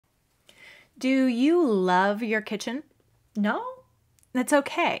Do you love your kitchen? No? That's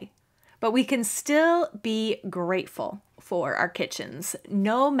okay. But we can still be grateful for our kitchens,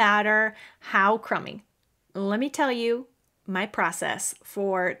 no matter how crummy. Let me tell you my process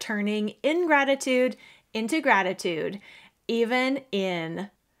for turning ingratitude into gratitude, even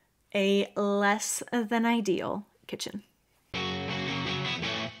in a less than ideal kitchen.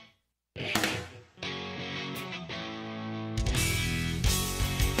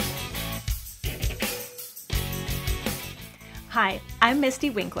 Hi, I'm Mystie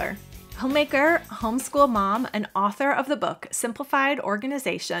Winckler, homemaker, homeschool mom, and author of the book Simplified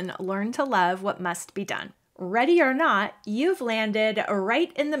Organization, Learn to Love What Must Be Done. Ready or not, you've landed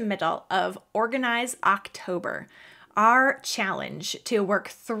right in the middle of Organize October, our challenge to work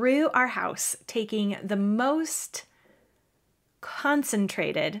through our house, taking the most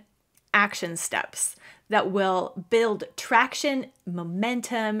concentrated action steps that will build traction,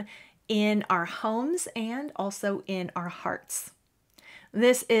 momentum, in our homes and also in our hearts.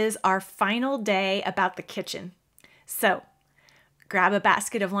 This is our final day about the kitchen. So grab a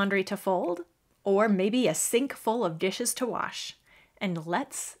basket of laundry to fold, or maybe a sink full of dishes to wash, and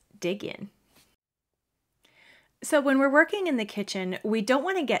let's dig in. So when we're working in the kitchen, we don't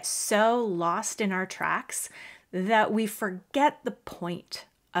want to get so lost in our tracks that we forget the point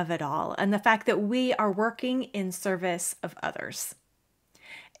of it all and the fact that we are working in service of others.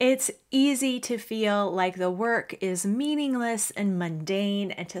 It's easy to feel like the work is meaningless and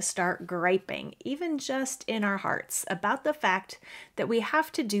mundane and to start griping, even just in our hearts, about the fact that we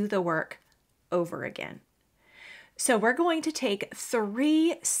have to do the work over again. So we're going to take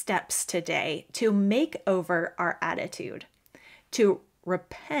 3 steps today to make over our attitude, to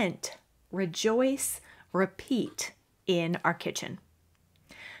repent, rejoice, repeat in our kitchen.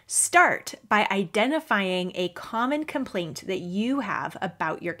 Start by identifying a common complaint that you have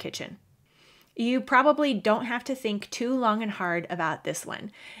about your kitchen. You probably don't have to think too long and hard about this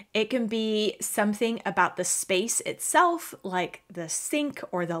one. It can be something about the space itself, like the sink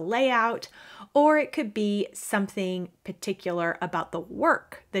or the layout, or it could be something particular about the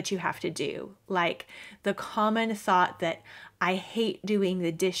work that you have to do, like the common thought that I hate doing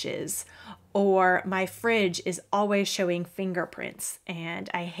the dishes, or my fridge is always showing fingerprints and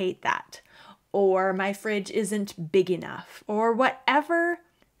I hate that, or my fridge isn't big enough, or whatever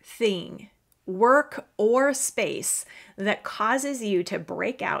thing, work or space, that causes you to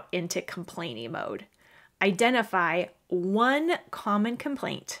break out into complaining mode. Identify one common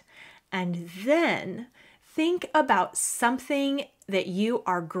complaint and then think about something that you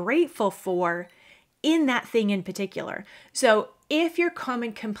are grateful for in that thing in particular. So if your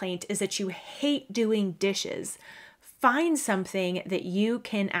common complaint is that you hate doing dishes, find something that you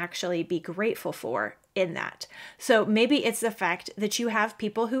can actually be grateful for in that. So maybe it's the fact that you have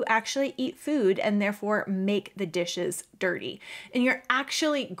people who actually eat food and therefore make the dishes dirty, and you're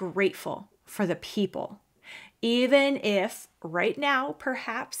actually grateful for the people. Even if right now,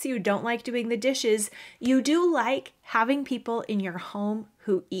 perhaps you don't like doing the dishes, you do like having people in your home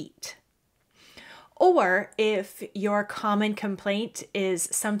who eat. Or if your common complaint is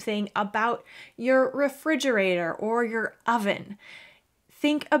something about your refrigerator or your oven,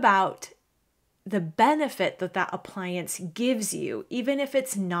 think about the benefit that that appliance gives you, even if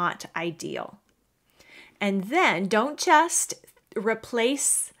it's not ideal. And then don't just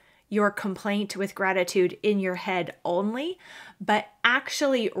replace your complaint with gratitude in your head only, but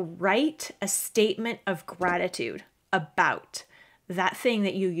actually write a statement of gratitude about that thing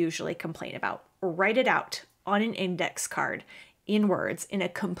that you usually complain about. Write it out on an index card in words in a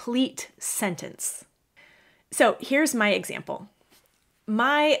complete sentence. So here's my example.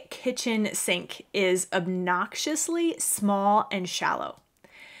 My kitchen sink is obnoxiously small and shallow.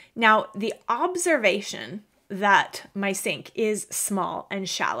 Now, the observation that my sink is small and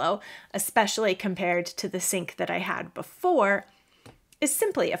shallow, especially compared to the sink that I had before, is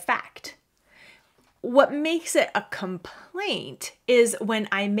simply a fact. What makes it a complaint is when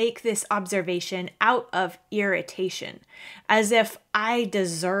I make this observation out of irritation, as if I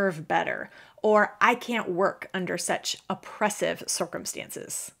deserve better or I can't work under such oppressive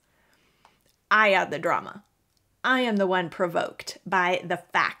circumstances. I add the drama. I am the one provoked by the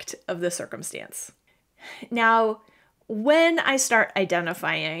fact of the circumstance. Now, when I start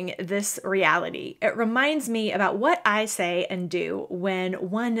identifying this reality, it reminds me about what I say and do when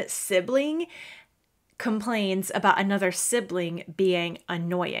one sibling complains about another sibling being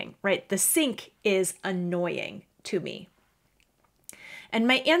annoying, right? The sink is annoying to me. And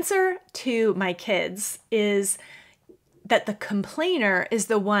my answer to my kids is that the complainer is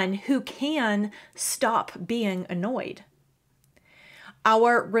the one who can stop being annoyed.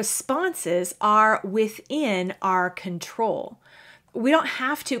 Our responses are within our control. We don't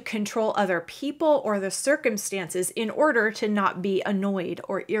have to control other people or the circumstances in order to not be annoyed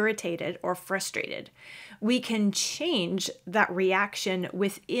or irritated or frustrated. We can change that reaction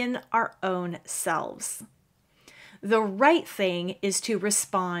within our own selves. The right thing is to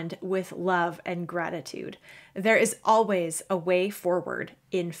respond with love and gratitude. There is always a way forward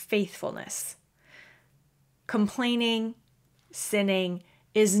in faithfulness. Complaining, sinning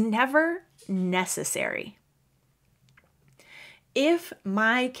is never necessary. If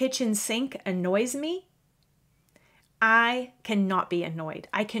my kitchen sink annoys me, I cannot be annoyed.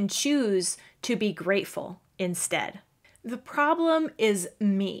 I can choose to be grateful instead. The problem is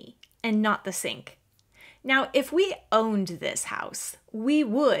me and not the sink. Now, if we owned this house, we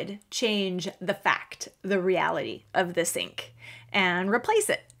would change the reality of the sink and replace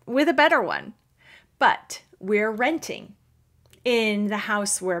it with a better one. But we're renting. In the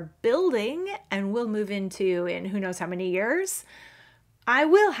house we're building and we'll move into in who knows how many years, I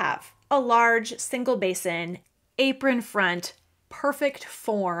will have a large single basin, apron front, perfect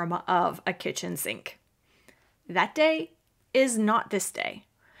form of a kitchen sink. That day is not this day.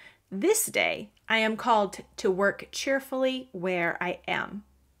 This day, I am called to work cheerfully where I am.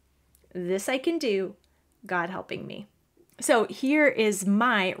 This I can do, God helping me. So here is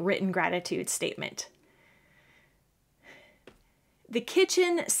my written gratitude statement. The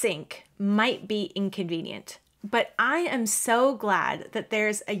kitchen sink might be inconvenient, but I am so glad that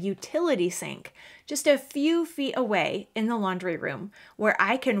there's a utility sink just a few feet away in the laundry room where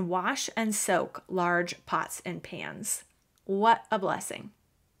I can wash and soak large pots and pans. What a blessing.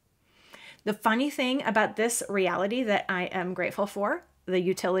 The funny thing about this reality that I am grateful for, the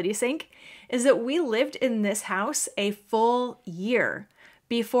utility sink, is that we lived in this house a full year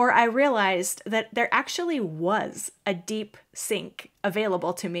before I realized that there actually was a deep sink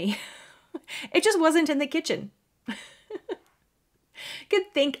available to me. It just wasn't in the kitchen. You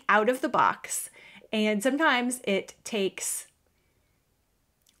could think out of the box, and sometimes it takes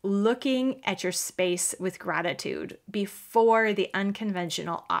looking at your space with gratitude before the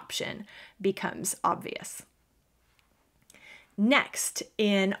unconventional option becomes obvious. Next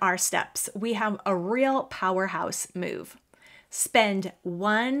in our steps, we have a real powerhouse move. Spend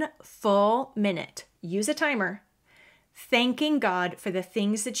 1 full minute, use a timer, thanking God for the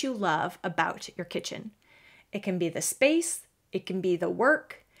things that you love about your kitchen. It can be the space, it can be the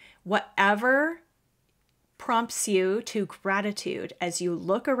work, whatever prompts you to gratitude as you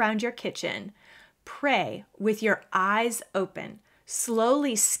look around your kitchen. Pray with your eyes open,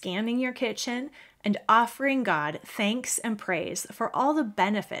 slowly scanning your kitchen and offering God thanks and praise for all the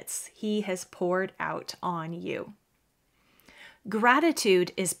benefits He has poured out on you.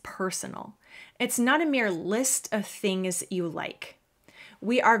 Gratitude is personal. It's not a mere list of things you like.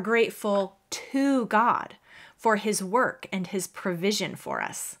 We are grateful to God for His work and His provision for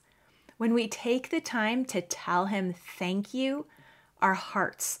us. When we take the time to tell Him thank you, our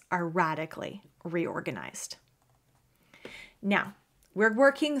hearts are radically reorganized. Now, we're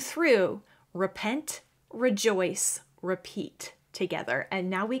working through repent, rejoice, repeat together.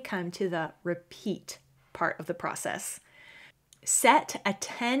 And now we come to the repeat part of the process. Set a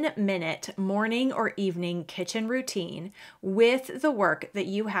 10-minute morning or evening kitchen routine with the work that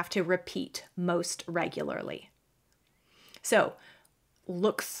you have to repeat most regularly. So,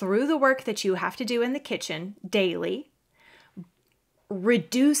 look through the work that you have to do in the kitchen daily,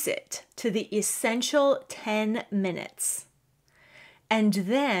 reduce it to the essential 10 minutes, and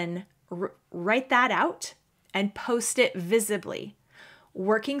then write that out and post it visibly,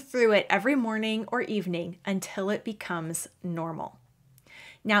 working through it every morning or evening until it becomes normal.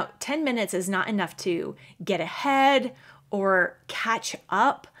 Now, 10 minutes is not enough to get ahead or catch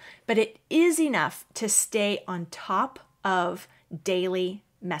up, but it is enough to stay on top of daily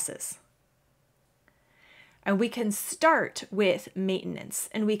messes. And we can start with maintenance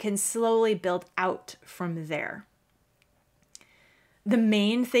and we can slowly build out from there. The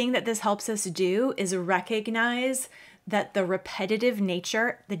main thing that this helps us do is recognize that the repetitive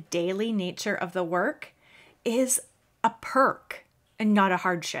nature, the daily nature of the work is a perk and not a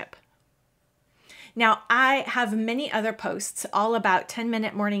hardship. Now, I have many other posts all about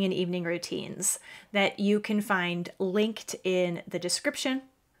 10-minute morning and evening routines that you can find linked in the description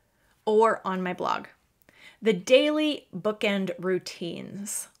or on my blog. The daily bookend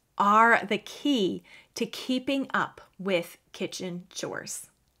routines are the key to keeping up with kitchen chores.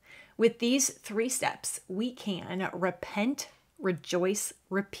 With these 3 steps, we can repent, rejoice,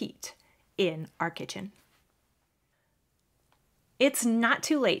 repeat in our kitchen. It's not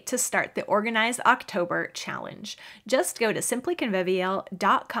too late to start the Organized October Challenge. Just go to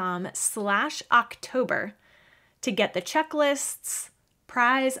simplyconvivial.com/October to get the checklists,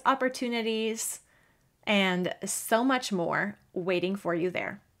 prize opportunities, and so much more waiting for you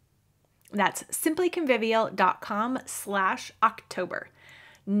there. That's simplyconvivial.com/October.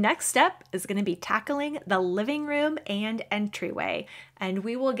 Next step is going to be tackling the living room and entryway, and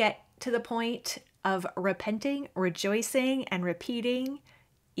we will get to the point of repenting, rejoicing, and repeating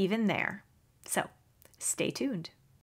even there. So stay tuned.